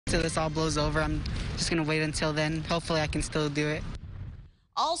till this all blows over. I'm just going to wait until then. Hopefully I can still do it.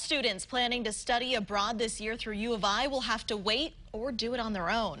 All students planning to study abroad this year through U of I will have to wait or do it on their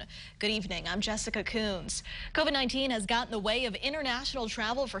own. Good evening, I'm Jessica Coons. COVID-19 has gotten in the way of international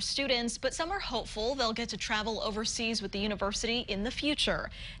travel for students, but some are hopeful they'll get to travel overseas with the university in the future.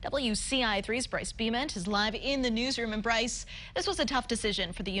 WCI3's Bryce Beament is live in the newsroom. And Bryce, this was a tough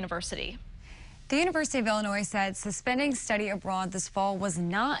decision for the university. The University of Illinois said suspending study abroad this fall was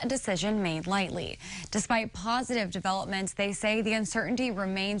not a decision made lightly. Despite positive developments, they say the uncertainty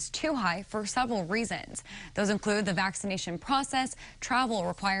remains too high for several reasons. Those include the vaccination process, travel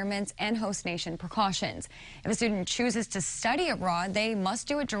requirements, and host nation precautions. If a student chooses to study abroad, they must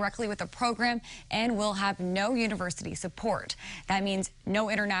do it directly with the program and will have no university support. That means no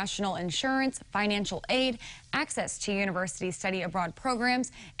international insurance, financial aid, access to university study abroad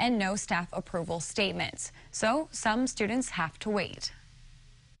programs, and no staff approval statements. So some students have to wait.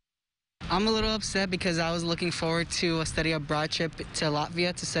 I'm a little upset because I was looking forward to a study abroad trip to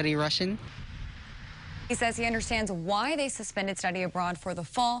Latvia to study Russian. He says he understands why they suspended study abroad for the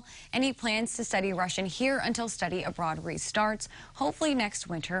fall, and he plans to study Russian here until study abroad restarts, hopefully next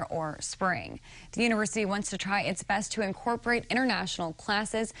winter or spring. The university wants to try its best to incorporate international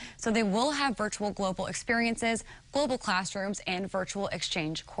classes, so they will have virtual global experiences, global classrooms, and virtual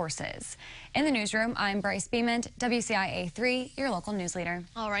exchange courses. In the newsroom, I'm Bryce Beament, WCIA 3, your local news leader.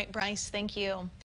 All right, Bryce, thank you.